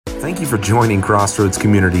Thank you for joining Crossroads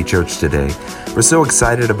Community Church today. We're so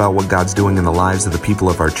excited about what God's doing in the lives of the people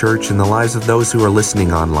of our church and the lives of those who are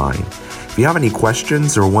listening online. If you have any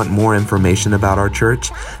questions or want more information about our church,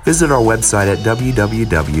 visit our website at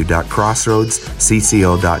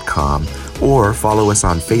www.crossroadscco.com or follow us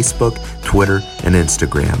on Facebook, Twitter, and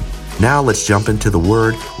Instagram. Now let's jump into the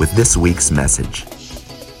Word with this week's message.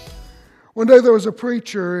 One day there was a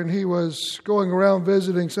preacher, and he was going around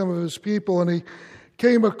visiting some of his people, and he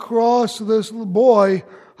came across this little boy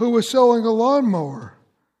who was selling a lawnmower.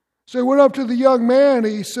 So he went up to the young man.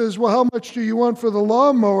 He says, "Well, how much do you want for the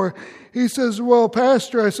lawnmower?" He says, "Well,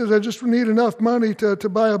 Pastor," I said, "I just need enough money to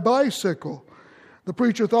buy a bicycle." The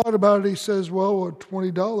preacher thought about it. He says, "Well,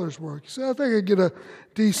 $20 work?" He said, "I think I get a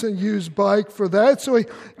decent used bike for that." So he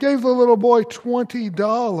gave the little boy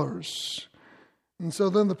 $20. And so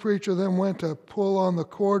then the preacher then went to pull on the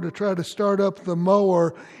cord to try to start up the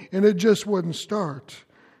mower, and it just wouldn't start.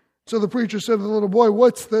 So the preacher said to the little boy,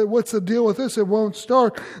 what's the deal with this? It won't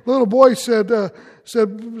start. The little boy said,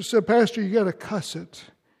 "Pastor, you got to cuss it."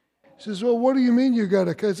 He says, "Well, what do you mean you got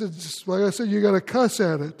to cuss it?" It's like I said, you got to cuss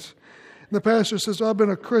at it. And the pastor says, "Well, I've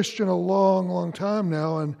been a Christian a long, long time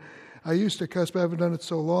now, and I used to cuss, but I haven't done it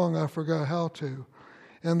so long I forgot how to."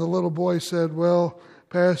 And the little boy said, "Well,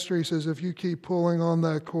 Pastor," he says, "if you keep pulling on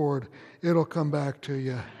that cord, it'll come back to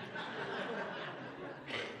you."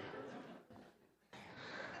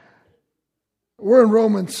 We're in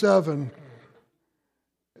Romans 7,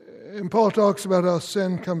 and Paul talks about how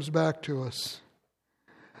sin comes back to us.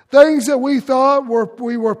 Things that we thought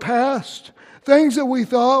we were past, things that we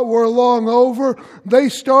thought were long over, they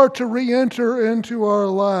start to re-enter into our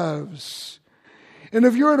lives. And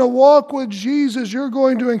if you're in a walk with Jesus, you're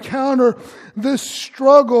going to encounter this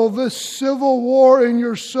struggle, this civil war in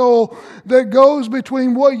your soul that goes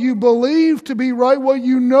between what you believe to be right, what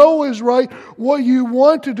you know is right, what you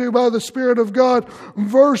want to do by the Spirit of God,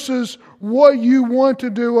 versus what you want to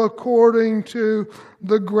do according to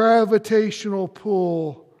the gravitational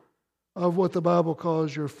pull of what the Bible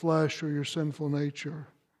calls your flesh or your sinful nature.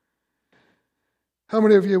 How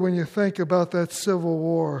many of you, when you think about that civil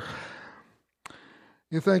war,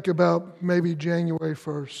 you think about maybe January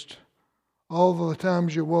 1st, all the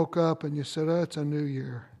times you woke up and you said, "Oh, it's a new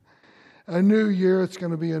year. A new year, it's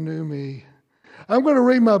going to be a new me. I'm going to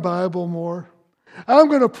read my Bible more. I'm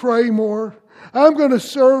going to pray more. I'm going to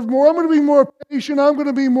serve more. I'm going to be more patient. I'm going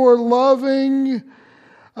to be more loving.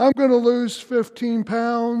 I'm going to lose 15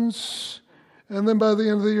 pounds. And then by the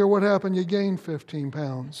end of the year, what happened? You gain 15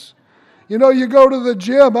 pounds. You know, you go to the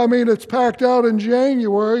gym. I mean, it's packed out in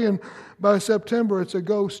January, and by September, it's a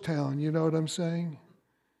ghost town. You know what I'm saying?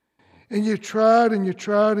 And you tried and you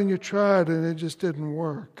tried and you tried, and it just didn't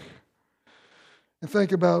work. And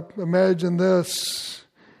think about, imagine this.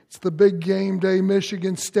 It's the big game day,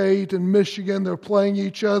 Michigan State and Michigan. They're playing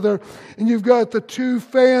each other. And you've got the two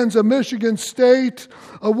fans, a Michigan State,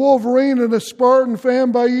 a Wolverine and a Spartan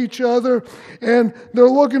fan by each other. And they're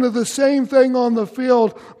looking at the same thing on the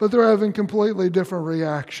field, but they're having completely different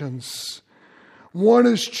reactions. One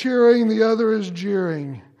is cheering, the other is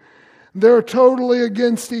jeering. They're totally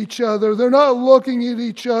against each other. They're not looking at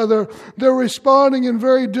each other. They're responding in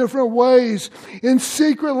very different ways. And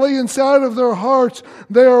secretly inside of their hearts,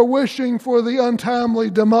 they are wishing for the untimely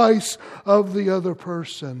demise of the other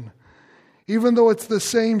person. Even though it's the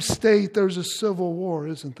same state, there's a civil war,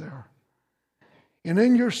 isn't there? And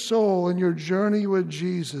in your soul, in your journey with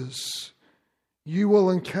Jesus, you will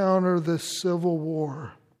encounter this civil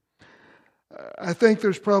war. I think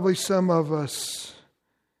there's probably some of us.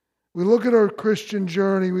 We look at our Christian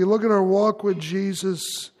journey, we look at our walk with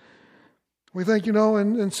Jesus, we think,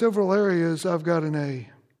 in several areas I've got an A.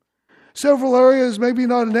 Several areas, maybe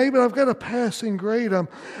not an A, but I've got a passing grade.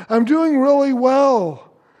 I'm doing really well.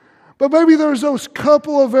 But maybe there's those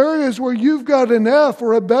couple of areas where you've got an F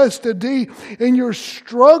or a best a D, and you're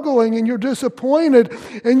struggling and you're disappointed,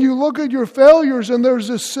 and you look at your failures and there's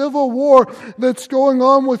a civil war that's going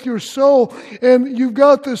on with your soul, and you've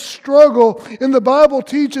got this struggle, and the Bible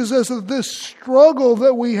teaches us that this struggle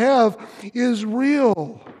that we have is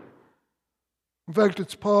real. In fact,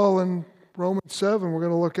 it's Paul in Romans 7 we're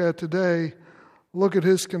going to look at today. Look at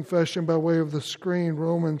his confession by way of the screen,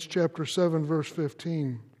 Romans chapter 7, verse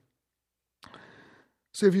 15.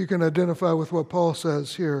 See if you can identify with what Paul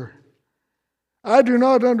says here. "I do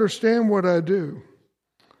not understand what I do.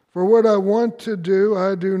 For what I want to do,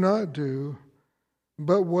 I do not do.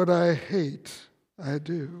 But what I hate, I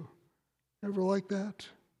do." Ever like that?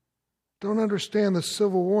 Don't understand the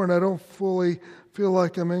civil war, and I don't fully feel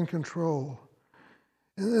like I'm in control.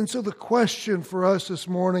 And so the question for us this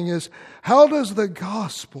morning is, how does the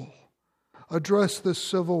gospel address this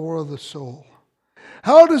civil war of the soul?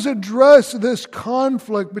 How does it address this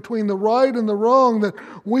conflict between the right and the wrong that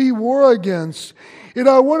we war against? And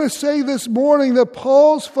I want to say this morning that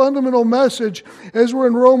Paul's fundamental message, as we're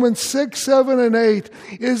in Romans 6, 7, and 8,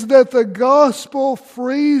 is that the gospel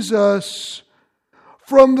frees us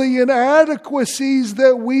from the inadequacies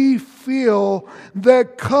that we feel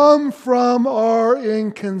that come from our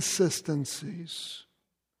inconsistencies.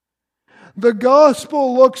 The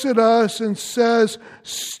gospel looks at us and says,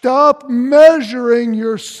 stop measuring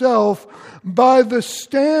yourself by the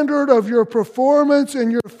standard of your performance and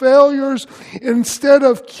your failures. Instead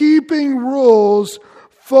of keeping rules,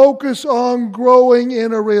 focus on growing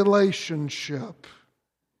in a relationship.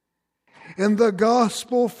 And the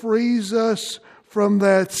gospel frees us from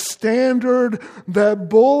that standard that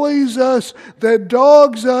bullies us, that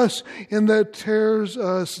dogs us, and that tears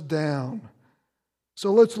us down.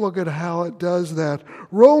 So let's look at how it does that.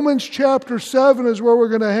 Romans chapter 7 is where we're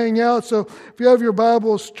going to hang out. So if you have your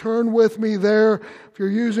Bibles, turn with me there. If you're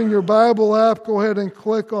using your Bible app, go ahead and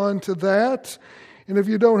click on to that. And if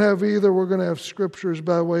you don't have either, we're going to have scriptures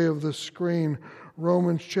by way of the screen.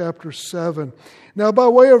 Romans chapter 7. Now, by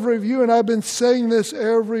way of review, and I've been saying this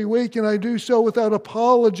every week, and I do so without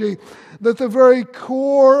apology, that the very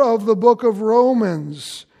core of the book of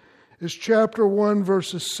Romans is chapter 1,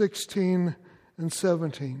 verses 16 and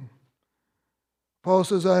 17. Paul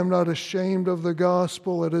says, I am not ashamed of the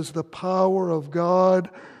gospel. It is the power of God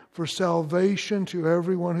for salvation to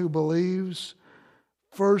everyone who believes.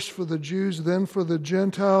 First for the Jews, then for the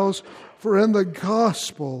Gentiles. For in the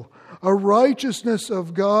gospel, a righteousness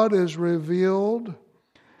of God is revealed,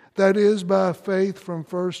 that is by faith from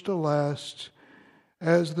first to last.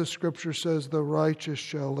 As the scripture says, the righteous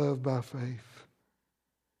shall live by faith.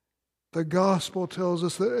 The gospel tells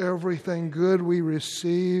us that everything good we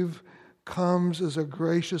receive comes as a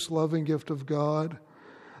gracious, loving gift of God.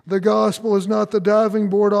 The gospel is not the diving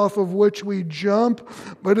board off of which we jump,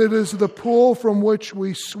 but it is the pool from which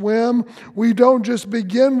we swim. We don't just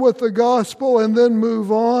begin with the gospel and then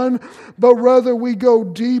move on, but rather we go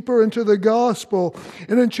deeper into the gospel.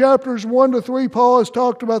 And in chapters 1 to 3, Paul has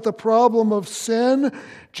talked about the problem of sin.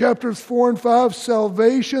 Chapters 4 and 5,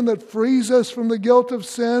 salvation that frees us from the guilt of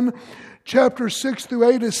sin. Chapters 6 through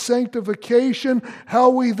 8 is sanctification,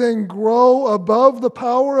 how we then grow above the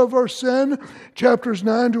power of our sin. Chapters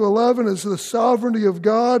 9 to 11 is the sovereignty of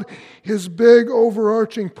God, His big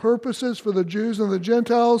overarching purposes for the Jews and the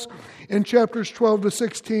Gentiles. And chapters 12 to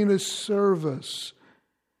 16 is service.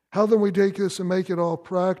 How then we take this and make it all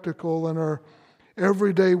practical in our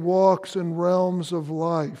everyday walks and realms of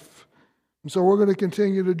life. And so we're going to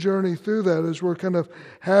continue to journey through that as we're kind of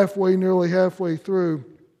nearly halfway through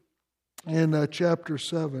in chapter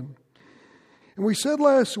 7. And we said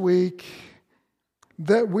last week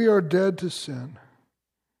that we are dead to sin.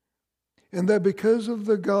 And that because of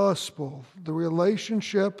the gospel, the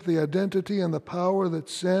relationship, the identity, and the power that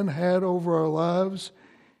sin had over our lives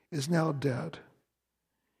is now dead.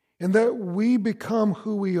 And that we become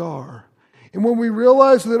who we are. And when we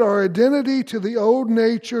realize that our identity to the old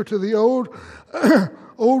nature, to the old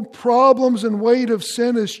problems and weight of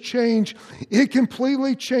sin has changed, it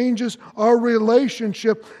completely changes our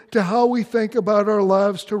relationship to how we think about our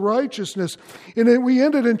lives to righteousness. And we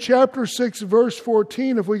ended in chapter 6, verse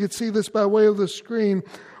 14, if we could see this by way of the screen,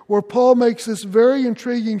 where Paul makes this very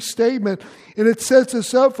intriguing statement, and it sets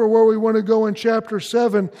us up for where we want to go in chapter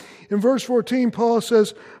 7. In verse 14, Paul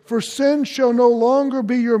says, "For sin shall no longer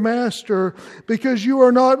be your master, because you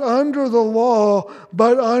are not under the law,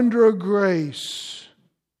 but under grace."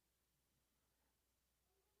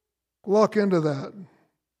 Lock into that.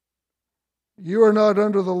 You are not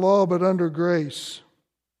under the law, but under grace.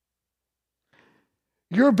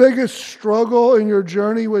 Your biggest struggle in your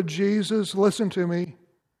journey with Jesus, listen to me,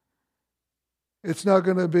 it's not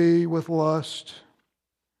going to be with lust.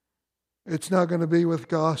 It's not going to be with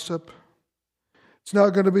gossip. It's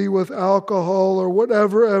not going to be with alcohol or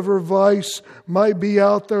whatever vice might be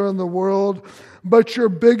out there in the world. But your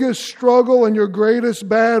biggest struggle and your greatest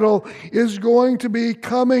battle is going to be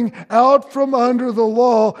coming out from under the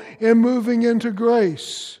law and moving into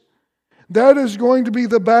grace. That is going to be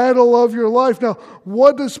the battle of your life. Now,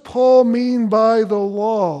 what does Paul mean by the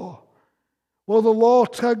law? Well, the law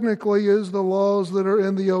technically is the laws that are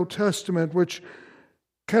in the Old Testament, which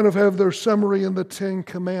kind of have their summary in the Ten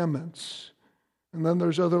Commandments. And then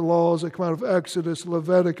there's other laws that come out of Exodus,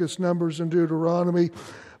 Leviticus, Numbers, and Deuteronomy.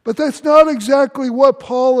 But that's not exactly what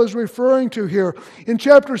Paul is referring to here. In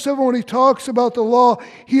chapter 7, when he talks about the law,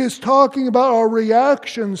 he is talking about our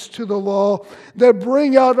reactions to the law that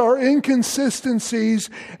bring out our inconsistencies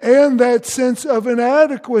and that sense of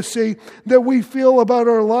inadequacy that we feel about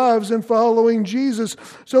our lives in following Jesus.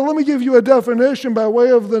 So let me give you a definition by way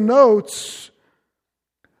of the notes.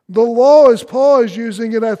 The law, as Paul is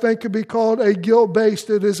using it, I think could be called a guilt-based.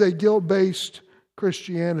 It is a guilt-based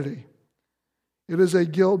Christianity. It is a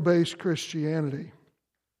guilt-based Christianity.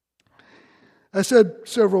 I said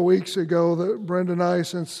several weeks ago that Brenda and I,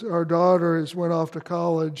 since our daughter has went off to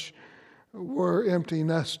college, were empty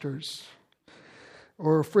nesters,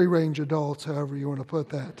 or free-range adults, however you want to put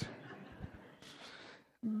that.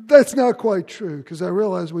 That's not quite true, because I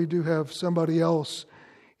realize we do have somebody else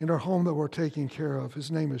in our home that we're taking care of.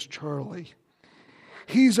 His name is Charlie.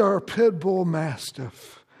 He's our pit bull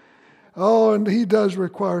mastiff. Oh, and he does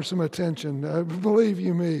require some attention, believe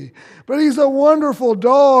you me. But he's a wonderful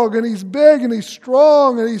dog, and he's big, and he's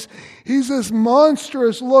strong, and he's this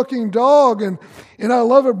monstrous-looking dog. And I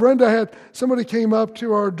love it. Brenda had somebody came up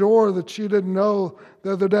to our door that she didn't know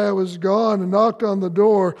the other day I was gone and knocked on the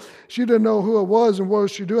door. She didn't know who it was, and what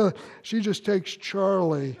was she doing? She just takes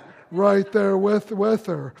Charlie right there with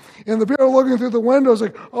her. And the people looking through the windows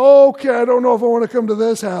like, okay, I don't know if I want to come to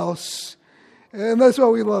this house. And that's why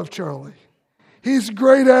we love Charlie. He's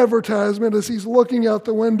great advertisement as he's looking out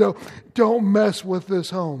the window. Don't mess with this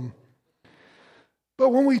home.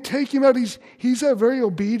 But when we take him out, he's a very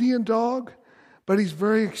obedient dog, but he's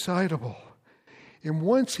very excitable. And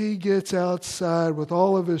once he gets outside with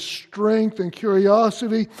all of his strength and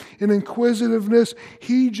curiosity and inquisitiveness,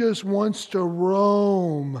 he just wants to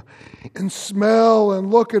roam and smell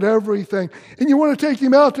and look at everything. And you want to take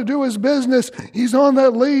him out to do his business. He's on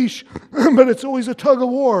that leash, but it's always a tug of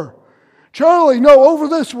war. Charlie, no, over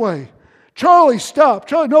this way. Charlie, stop.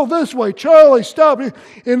 Charlie, no, this way. Charlie, stop. And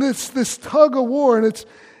it's this tug of war, and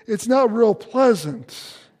it's not real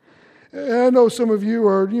pleasant. I know some of you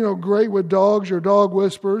are, great with dogs. You're dog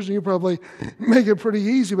whisperers, and you probably make it pretty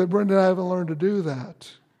easy, but Brenda and I haven't learned to do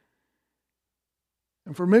that.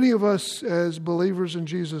 And for many of us as believers in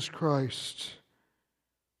Jesus Christ,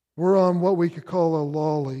 we're on what we could call a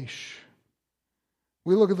law leash.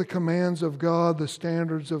 We look at the commands of God, the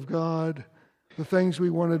standards of God, the things we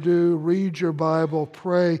want to do. Read your Bible,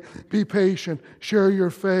 pray, be patient, share your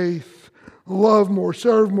faith. Love more,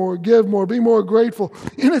 serve more, give more, be more grateful.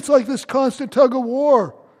 And it's like this constant tug of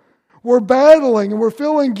war. We're battling and we're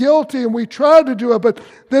feeling guilty and we try to do it, but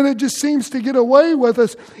then it just seems to get away with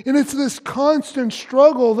us. And it's this constant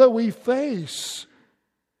struggle that we face.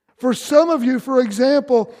 For some of you, for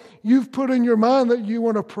example, you've put in your mind that you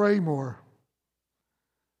want to pray more.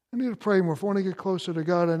 I need to pray more. If I want to get closer to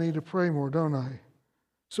God, I need to pray more, don't I?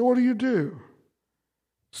 So what do?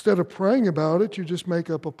 Instead of praying about it, you just make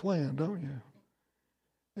up a plan, don't you?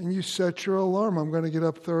 And you set your alarm. I'm going to get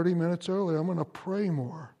up 30 minutes early. I'm going to pray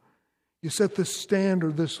more. You set this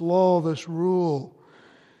standard, this law, this rule.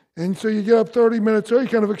 And so you get up 30 minutes early,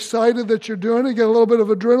 you're kind of excited that you're doing it, you get a little bit of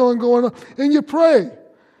adrenaline going on, and you pray.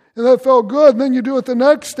 And that felt good. And then you do it the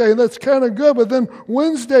next day, and that's kind of good. But then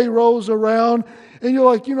Wednesday rolls around, and you're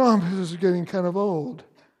like, this is getting kind of old.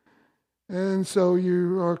 And so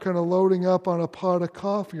you are kind of loading up on a pot of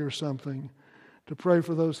coffee or something to pray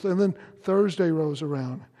for those things. And then Thursday rolls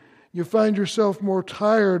around. You find yourself more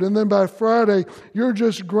tired. And then by Friday, you're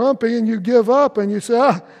just grumpy and you give up and you say,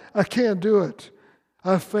 I can't do it.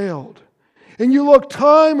 I failed. And you look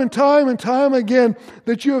time and time and time again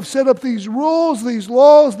that you have set up these rules, these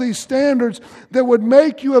laws, these standards that would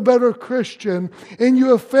make you a better Christian. And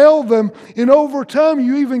you have failed them. And over time,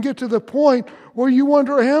 you even get to the point where you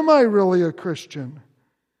wonder, am I really a Christian?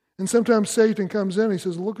 And sometimes Satan comes in and he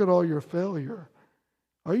says, look at all your failure.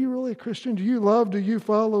 Are you really a Christian? Do you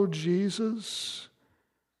follow Jesus?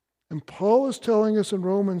 And Paul is telling us in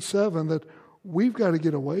Romans 7 that we've got to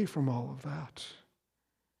get away from all of that.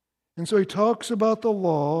 And so he talks about the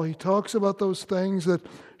law. He talks about those things that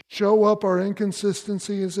show up our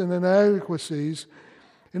inconsistencies and inadequacies.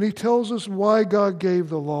 And he tells us why God gave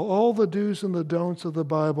the law, all the do's and the don'ts of the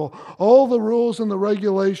Bible, all the rules and the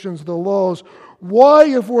regulations, the laws. Why,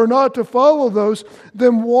 if we're not to follow those,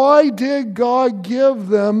 then why did God give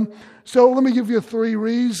them? So let me give you 3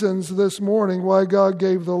 reasons this morning why God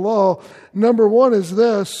gave the law. Number 1 is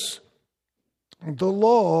this: the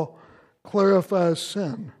law clarifies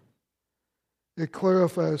sin. It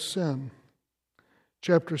clarifies sin.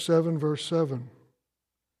 Chapter 7, verse 7.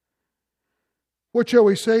 What shall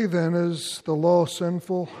we say then? Is the law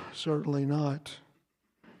sinful? Certainly not.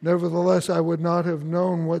 Nevertheless, I would not have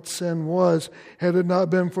known what sin was had it not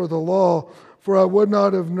been for the law. for I would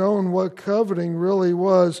not have known what coveting really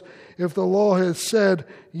was if the law had said,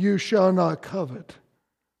 you shall not covet.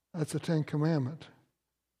 That's the 10th commandment.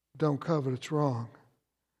 Don't covet, it's wrong.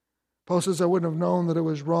 Paul says, I wouldn't have known that it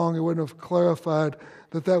was wrong. It wouldn't have clarified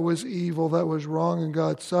that that was evil, that was wrong in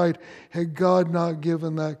God's sight, had God not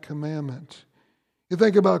given that commandment. You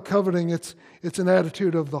think about coveting, it's an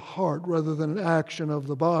attitude of the heart rather than an action of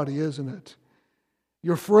the body, isn't it?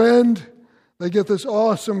 Your friend, they get this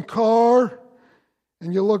awesome car,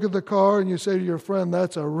 and you look at the car and you say to your friend,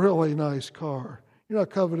 that's a really nice car. You're not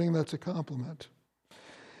coveting, that's a compliment.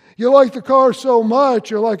 You like the car so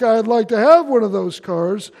much, you're like, I'd like to have one of those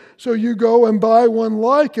cars, so you go and buy one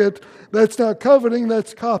like it. That's not coveting,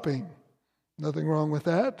 that's copying. Nothing wrong with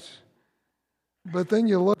that. But then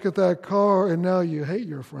you look at that car and now you hate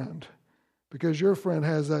your friend because your friend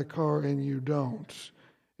has that car and you don't.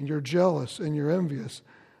 And you're jealous and you're envious.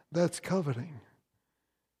 That's coveting.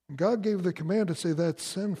 God gave the command to say that's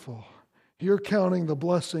sinful. You're counting the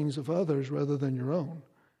blessings of others rather than your own,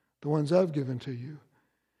 the ones I've given to you.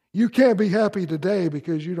 You can't be happy today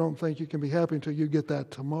because you don't think you can be happy until you get that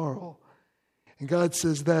tomorrow. And God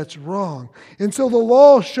says that's wrong. And so the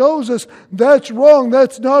law shows us that's wrong.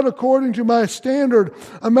 That's not according to my standard.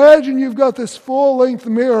 Imagine you've got this full-length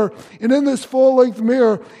mirror, and in this full-length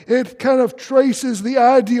mirror, it kind of traces the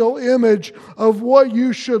ideal image of what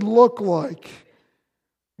you should look like.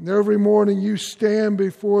 And every morning you stand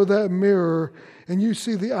before that mirror and you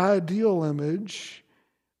see the ideal image,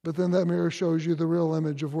 but then that mirror shows you the real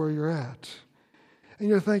image of where you're at. And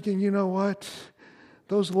you're thinking, you know what?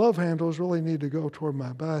 Those love handles really need to go toward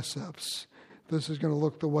my biceps. This is going to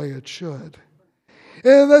look the way it should.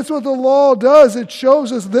 And that's what the law does. It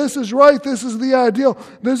shows us this is right, this is the ideal,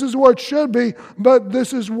 this is what should be, but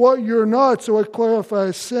this is what you're not, so it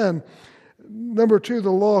clarifies sin. Number 2, the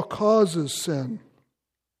law causes sin.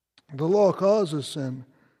 The law causes sin.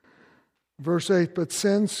 Verse 8, but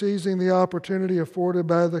sin, seizing the opportunity afforded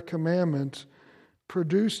by the commandment,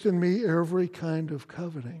 produced in me every kind of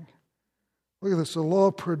coveting. Look at this, the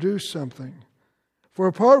law produced something. For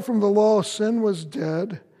apart from the law, sin was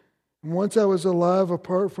dead. And once I was alive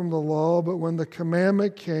apart from the law, but when the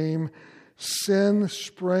commandment came, sin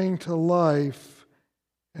sprang to life,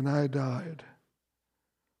 and I died.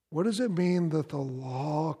 What does it mean that the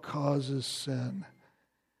law causes sin?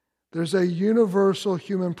 There's a universal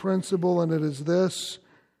human principle, and it is this: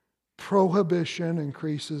 prohibition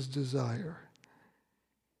increases desire.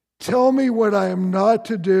 Tell me what I am not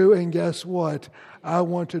to do, and guess what? I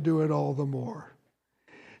want to do it all the more.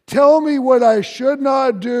 Tell me what I should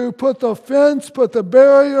not do. Put the fence, put the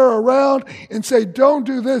barrier around, and say, don't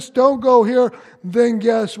do this, don't go here. Then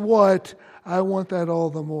guess what? I want that all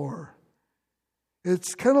the more.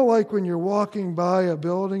 It's kind of like when you're walking by a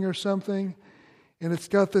building or something, and it's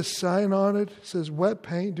got this sign on it. It says, wet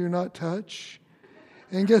paint, do not touch.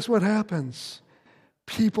 And guess what happens?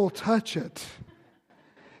 People touch it.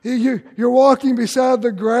 You're walking beside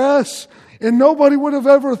the grass, and nobody would have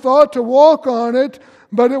ever thought to walk on it,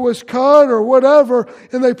 but it was cut or whatever,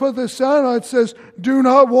 and they put this sign on it that says, do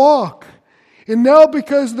not walk. And now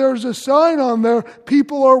because there's a sign on there,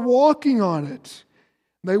 people are walking on it.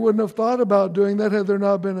 They wouldn't have thought about doing that had there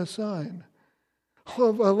not been a sign. I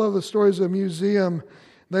love the stories of a museum.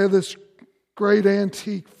 They had this great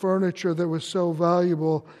antique furniture that was so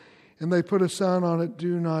valuable, and they put a sign on it,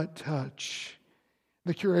 do not touch.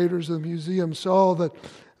 The curators of the museum saw that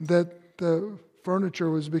the furniture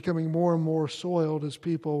was becoming more and more soiled as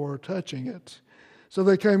people were touching it. So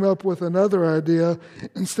they came up with another idea.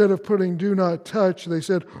 Instead of putting do not touch, they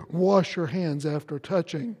said wash your hands after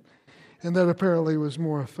touching. And that apparently was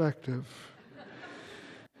more effective.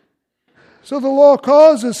 So the law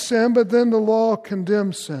causes sin, but then the law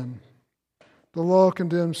condemns sin. The law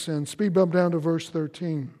condemns sin. Speed bump down to verse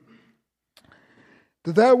 13.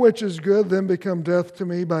 Did that which is good then become death to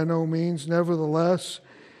me? By no means. Nevertheless,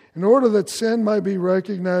 in order that sin might be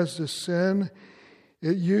recognized as sin,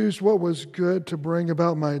 it used what was good to bring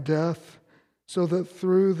about my death, so that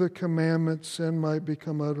through the commandment sin might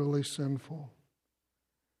become utterly sinful.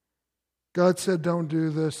 God said, don't do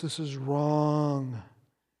this. This is wrong.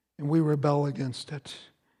 And we rebel against it.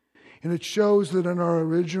 And it shows that in our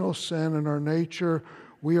original sin, in our nature,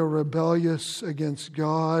 we are rebellious against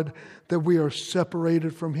God, that we are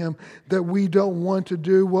separated from Him, that we don't want to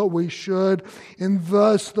do what we should, and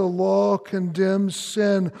thus the law condemns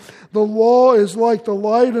sin. The law is like the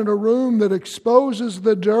light in a room that exposes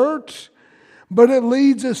the dirt, but it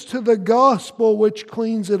leads us to the gospel which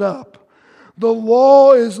cleans it up. The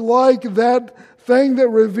law is like that thing that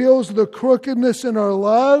reveals the crookedness in our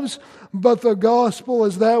lives, but the gospel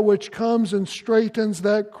is that which comes and straightens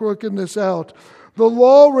that crookedness out. The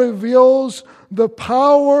law reveals the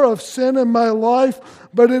power of sin in my life,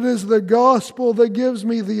 but it is the gospel that gives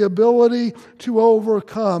me the ability to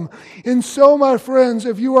overcome. And so, my friends,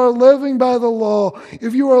 if you are living by the law,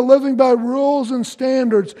 if you are living by rules and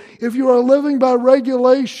standards, if you are living by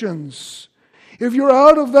regulations, if you're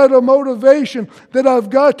out of that motivation that I've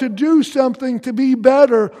got to do something to be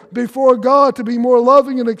better before God, to be more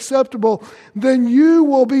loving and acceptable, then you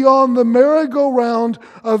will be on the merry-go-round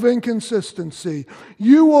of inconsistency.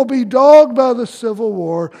 You will be dogged by the Civil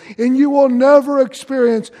War, and you will never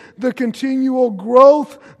experience the continual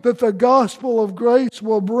growth that the gospel of grace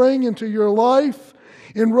will bring into your life.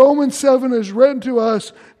 In Romans 7 is written to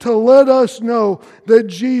us to let us know that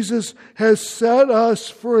Jesus has set us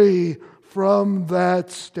free from that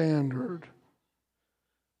standard.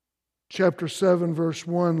 Chapter 7, verse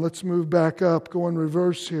 1. Let's move back up, go in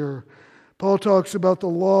reverse here. Paul talks about the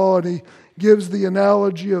law and he gives the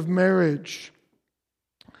analogy of marriage.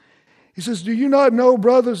 He says, "Do you not know,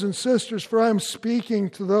 brothers and sisters, for I am speaking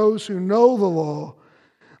to those who know the law,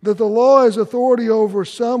 that the law has authority over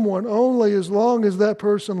someone only as long as that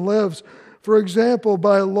person lives. For example,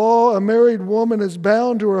 by law, a married woman is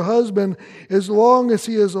bound to her husband as long as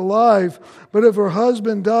he is alive. But if her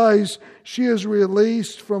husband dies, she is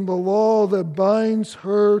released from the law that binds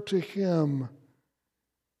her to him."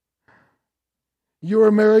 You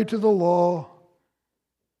are married to the law.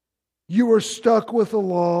 You are stuck with the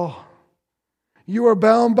law. You are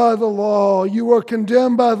bound by the law. You are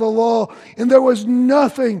condemned by the law. And there was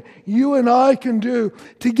nothing you and I can do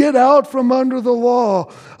to get out from under the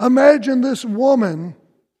law. Imagine this woman.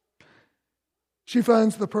 She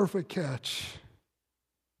finds the perfect catch.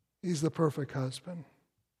 He's the perfect husband.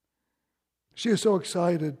 She is so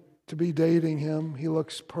excited to be dating him. He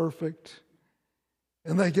looks perfect.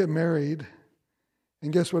 And they get married.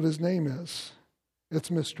 And guess what his name is? It's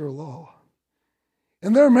Mr. Law.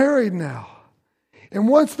 And they're married now. And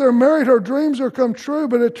once they're married, her dreams are come true,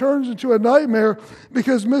 but it turns into a nightmare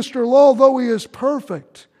because Mr. Law, though he is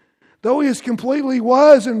perfect, though he is completely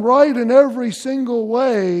wise and right in every single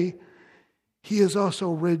way, he is also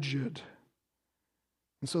rigid.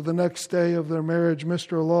 And so the next day of their marriage,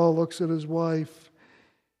 Mr. Law looks at his wife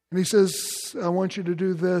and he says, "I want you to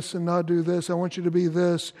do this and not do this. I want you to be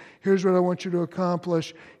this. Here's what I want you to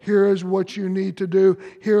accomplish. Here is what you need to do.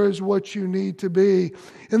 Here is what you need to be."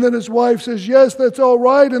 And then his wife says, "Yes, that's all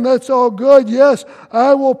right and that's all good. Yes,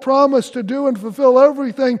 I will promise to do and fulfill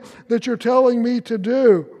everything that you're telling me to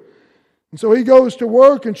do." And so he goes to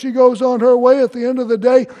work and she goes on her way. At the end of the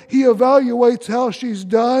day, he evaluates how she's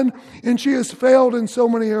done, and she has failed in so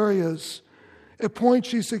many areas. At points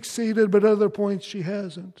she succeeded, but at other points she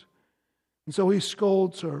hasn't. And so he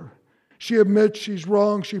scolds her. She admits she's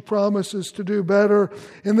wrong. She promises to do better.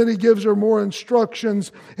 And then he gives her more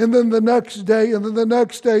instructions. And then the next day, and then the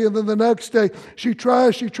next day, and then the next day, she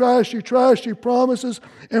tries, she promises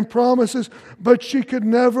and promises, but she could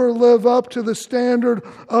never live up to the standard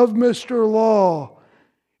of Mr. Law.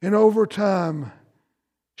 And over time,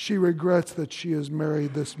 she regrets that she has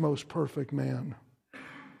married this most perfect man.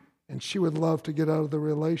 And she would love to get out of the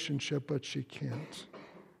relationship, but she can't.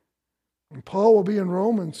 And Paul will be in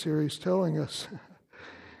Romans here. He's telling us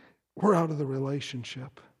we're out of the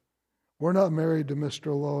relationship. We're not married to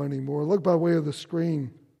Mr. Law anymore. Look by way of the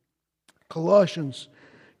screen. Colossians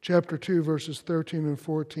chapter 2, verses 13 and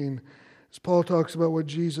 14. As Paul talks about what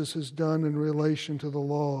Jesus has done in relation to the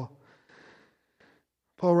law.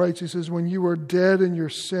 Paul writes, he says, "When you were dead in your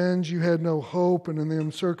sins, you had no hope, and in the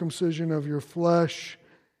uncircumcision of your flesh,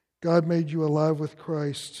 God made you alive with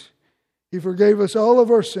Christ. He forgave us all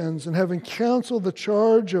of our sins, and having canceled the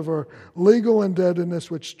charge of our legal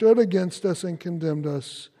indebtedness which stood against us and condemned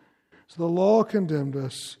us," so the law condemned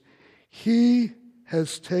us, "He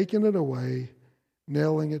has taken it away,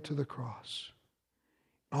 nailing it to the cross."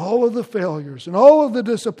 All of the failures and all of the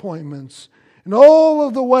disappointments and all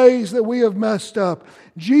of the ways that we have messed up,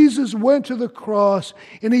 Jesus went to the cross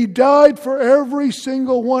and He died for every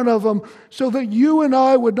single one of them so that you and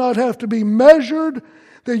I would not have to be measured,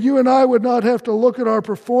 that you and I would not have to look at our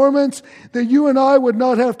performance, that you and I would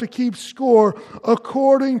not have to keep score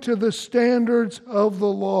according to the standards of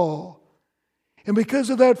the law. And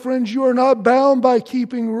because of that, friends, you are not bound by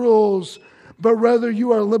keeping rules, but rather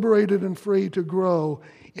you are liberated and free to grow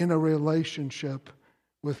in a relationship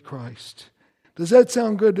with Christ. Does that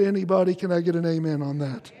sound good to anybody? Can I get an amen on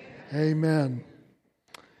that? Amen.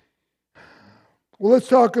 Well, let's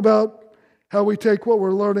talk about how we take what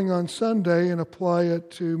we're learning on Sunday and apply it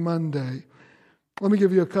to Monday. Let me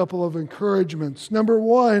give you a couple of encouragements. Number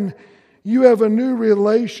one, you have a new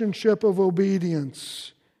relationship of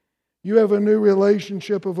obedience. You have a new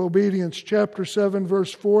relationship of obedience. Chapter 7,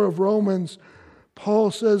 verse 4 of Romans,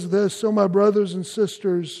 Paul says this, "So my brothers and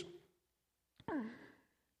sisters,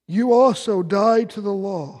 you also died to the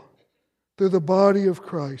law through the body of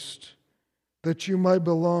Christ, that you might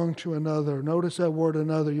belong to another." Notice that word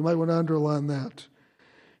another. You might want to underline that.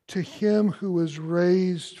 "To him who was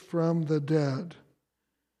raised from the dead."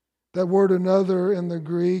 That word another in the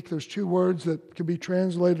Greek, there's two words that can be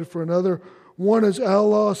translated for another. One is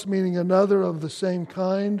allos, meaning another of the same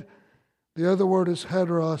kind. The other word is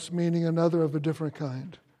heteros, meaning another of a different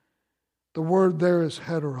kind. The word there is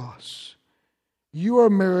heteros. You are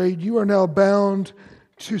married, you are now bound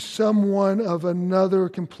to someone of another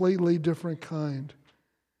completely different kind.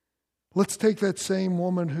 Let's take that same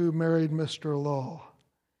woman who married Mr. Law.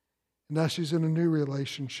 Now she's in a new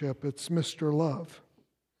relationship. It's Mr. Love.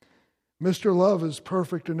 Mr. Love is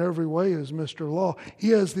perfect in every way as Mr. Law. He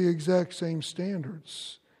has the exact same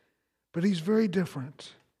standards, but he's very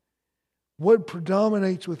different. What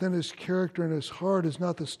predominates within his character and his heart is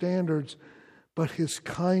not the standards, but his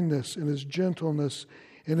kindness and his gentleness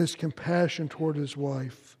and his compassion toward his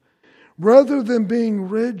wife. Rather than being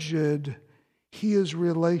rigid, he is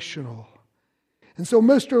relational. And so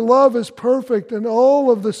Mr. Love is perfect in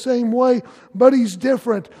all of the same way, but he's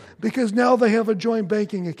different because now they have a joint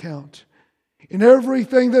banking account. And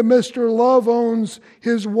everything that Mr. Love owns,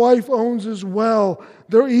 his wife owns as well.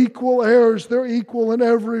 They're equal heirs. They're equal in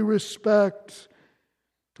every respect.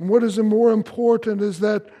 And what is more important is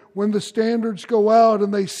that when the standards go out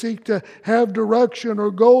and they seek to have direction or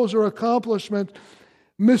goals or accomplishment,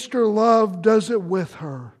 Mr. Love does it with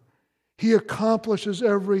her. He accomplishes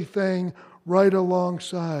everything right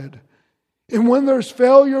alongside. And when there's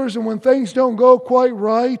failures and when things don't go quite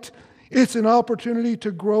right, it's an opportunity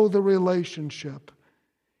to grow the relationship.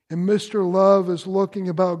 And Mr. Love is looking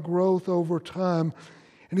about growth over time.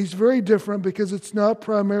 And he's very different because it's not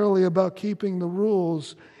primarily about keeping the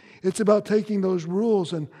rules. It's about taking those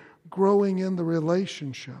rules and growing in the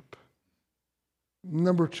relationship.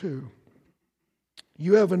 Number 2,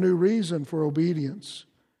 you have a new reason for obedience.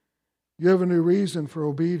 You have a new reason for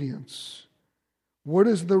obedience. What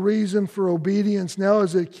is the reason for obedience now?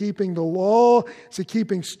 Is it keeping the law? Is it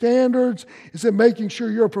keeping standards? Is it making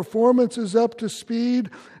sure your performance is up to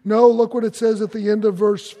speed? No, look what it says at the end of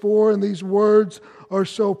verse 4, and these words are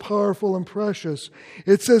so powerful and precious.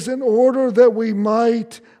 It says, "In order that we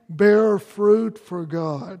might bear fruit for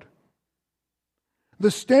God."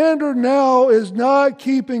 The standard now is not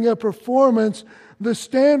keeping a performance. The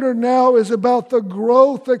standard now is about the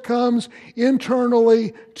growth that comes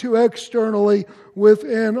internally to externally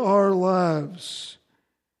within our lives.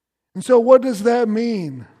 And so what does that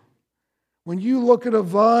mean? When you look at a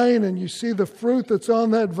vine and you see the fruit that's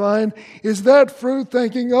on that vine, is that fruit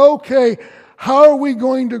thinking, okay, how are we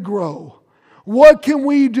going to grow? What can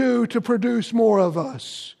we do to produce more of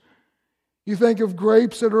us? You think of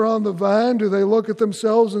grapes that are on the vine, do they look at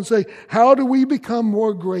themselves and say, how do we become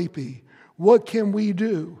more grapey? What can we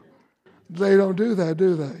do? They don't do that,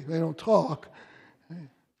 do they? They don't talk.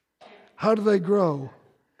 How do they grow?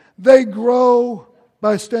 They grow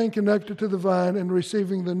by staying connected to the vine and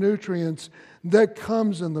receiving the nutrients that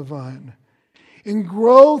comes in the vine. And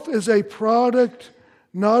growth is a product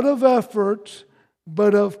not of effort,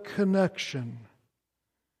 but of connection.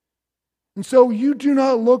 And so you do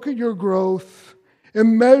not look at your growth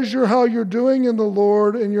and measure how you're doing in the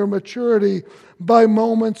Lord and your maturity by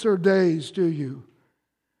moments or days, do you?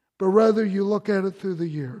 But rather you look at it through the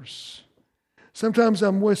years. Sometimes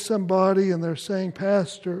I'm with somebody and they're saying,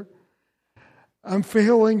 "Pastor, I'm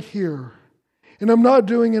failing here, and I'm not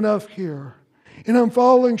doing enough here, and I'm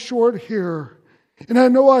falling short here, and I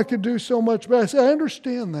know I could do so much better." I say, I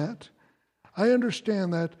understand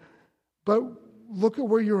that, but look at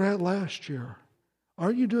where you're at last year.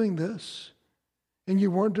 Aren't you doing this? And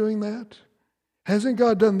you weren't doing that? Hasn't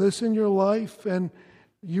God done this in your life? And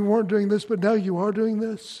you weren't doing this, but now you are doing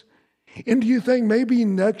this? And do you think maybe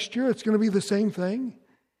next year it's going to be the same thing?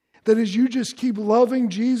 That as you just keep loving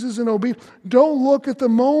Jesus and obedience, don't look at the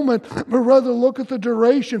moment, but rather look at the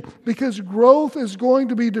duration, because growth is going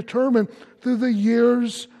to be determined through the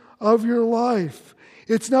years of your life.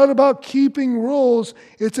 It's not about keeping rules,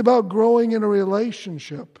 it's about growing in a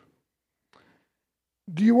relationship.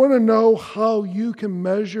 Do you want to know how you can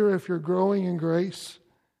measure if you're growing in grace?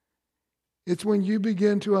 It's when you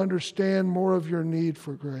begin to understand more of your need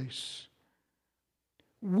for grace.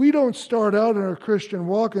 We don't start out in our Christian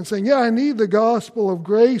walk and saying, yeah, I need the gospel of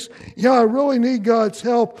grace. Yeah, I really need God's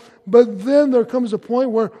help. But then there comes a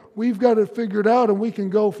point where we've got it figured out and we can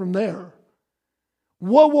go from there.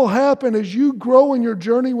 What will happen as you grow in your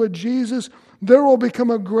journey with Jesus? There will become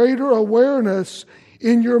a greater awareness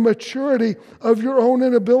in your maturity of your own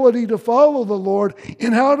inability to follow the Lord.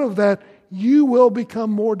 And out of that, you will become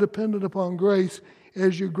more dependent upon grace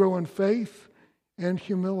as you grow in faith and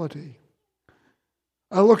humility.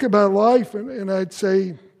 I look at my life and I'd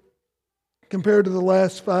say, compared to the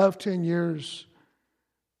last 5-10 years,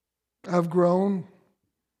 I've grown.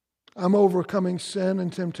 I'm overcoming sin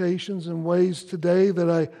and temptations in ways today that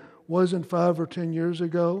I wasn't 5 or 10 years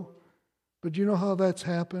ago. But you know how that's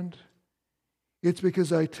happened? It's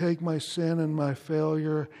because I take my sin and my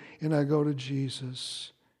failure and I go to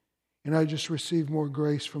Jesus. And I just receive more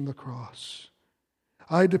grace from the cross.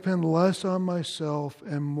 I depend less on myself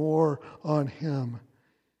and more on Him.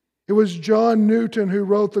 It was John Newton who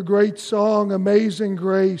wrote the great song, Amazing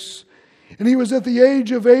Grace. And he was at the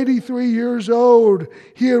age of 83 years old.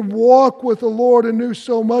 He had walked with the Lord and knew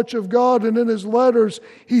so much of God. And in his letters,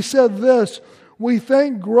 he said this, we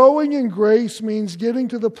think growing in grace means getting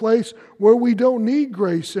to the place where we don't need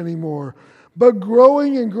grace anymore. But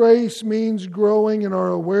growing in grace means growing in our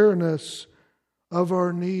awareness of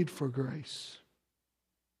our need for grace.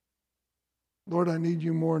 Lord, I need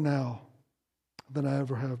you more now than I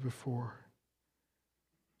ever have before.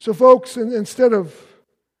 So folks, instead of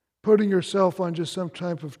putting yourself on just some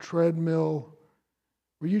type of treadmill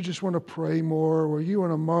where you just want to pray more, where you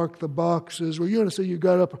want to mark the boxes, where you want to say you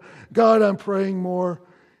got up, God, I'm praying more.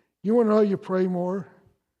 You want to know how you pray more?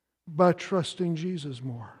 By trusting Jesus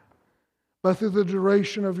more. But through the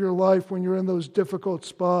duration of your life when you're in those difficult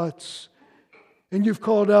spots and you've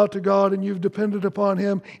called out to God and you've depended upon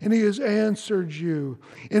Him and He has answered you.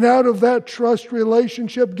 And out of that trust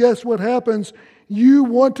relationship, guess what happens? You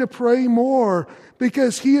want to pray more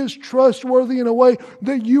because He is trustworthy in a way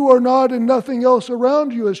that you are not and nothing else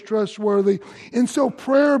around you is trustworthy. And so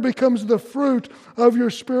prayer becomes the fruit of your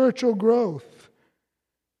spiritual growth.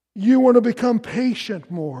 You want to become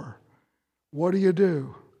patient more. What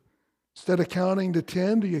do? Instead of counting to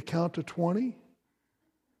 10, do you count to 20?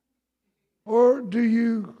 Or do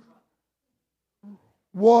you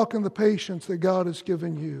walk in the patience that God has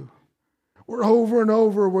given you? Or over and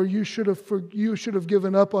over where you should have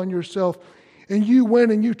given up on yourself and you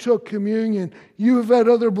went and you took communion. You have had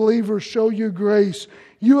other believers show you grace.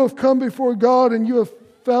 You have come before God and you have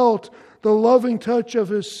felt the loving touch of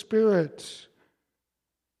His Spirit.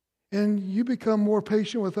 And you become more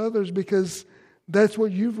patient with others because that's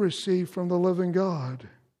what you've received from the living God.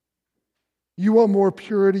 You want more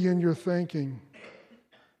purity in your thinking.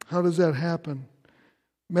 How does that happen?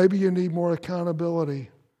 Maybe you need more accountability.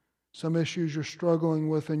 Some issues you're struggling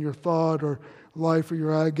with in your thought or life or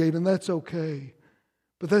your eye gate, and that's okay.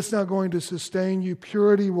 But that's not going to sustain you.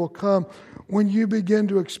 Purity will come when you begin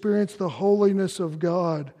to experience the holiness of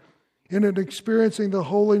God. And in experiencing the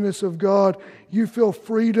holiness of God, you feel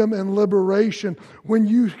freedom and liberation. When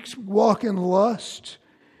you walk in lust,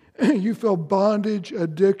 you feel bondage,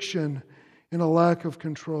 addiction, and a lack of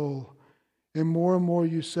control. And more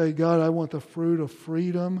you say, God, I want the fruit of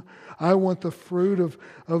freedom. I want the fruit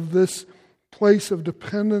of this place of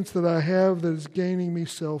dependence that I have that is gaining me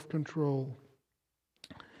self-control.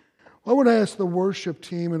 Well, I want to ask the worship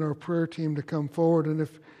team and our prayer team to come forward. And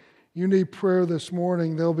if you need prayer this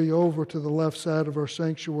morning, they'll be over to the left side of our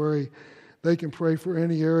sanctuary. They can pray for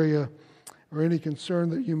any area or any concern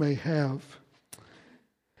that you may have.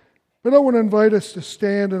 But I want to invite us to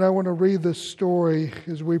stand and I want to read this story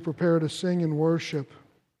as we prepare to sing and worship.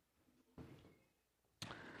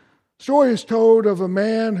 The story is told of a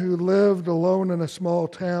man who lived alone in a small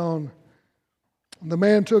town. The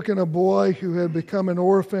man took in a boy who had become an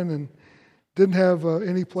orphan and didn't have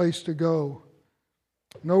any place to go.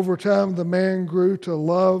 And over time, the man grew to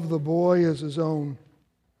love the boy as his own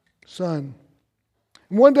son.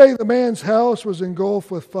 And one day, the man's house was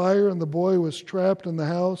engulfed with fire, and the boy was trapped in the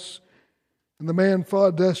house. And the man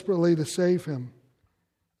fought desperately to save him.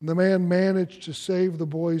 And the man managed to save the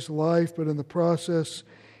boy's life, but in the process,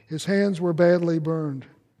 his hands were badly burned.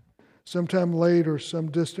 Sometime later,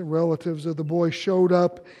 some distant relatives of the boy showed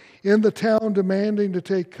up in the town demanding to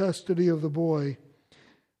take custody of the boy.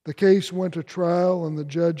 The case went to trial, and the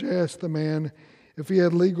judge asked the man if he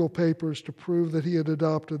had legal papers to prove that he had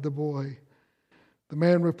adopted the boy. The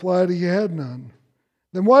man replied he had none.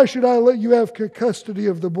 Then why should I let you have custody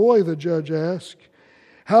of the boy, the judge asked.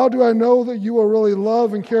 How do I know that you will really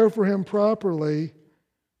love and care for him properly?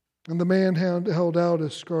 And the man held out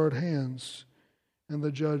his scarred hands, and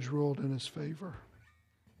the judge ruled in his favor.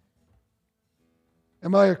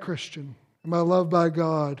 Am I a Christian? Am I loved by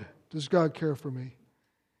God? Does God care for me?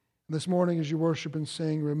 This morning as you worship and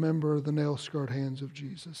sing, remember the nail-scarred hands of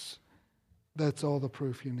Jesus. That's all the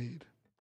proof you need.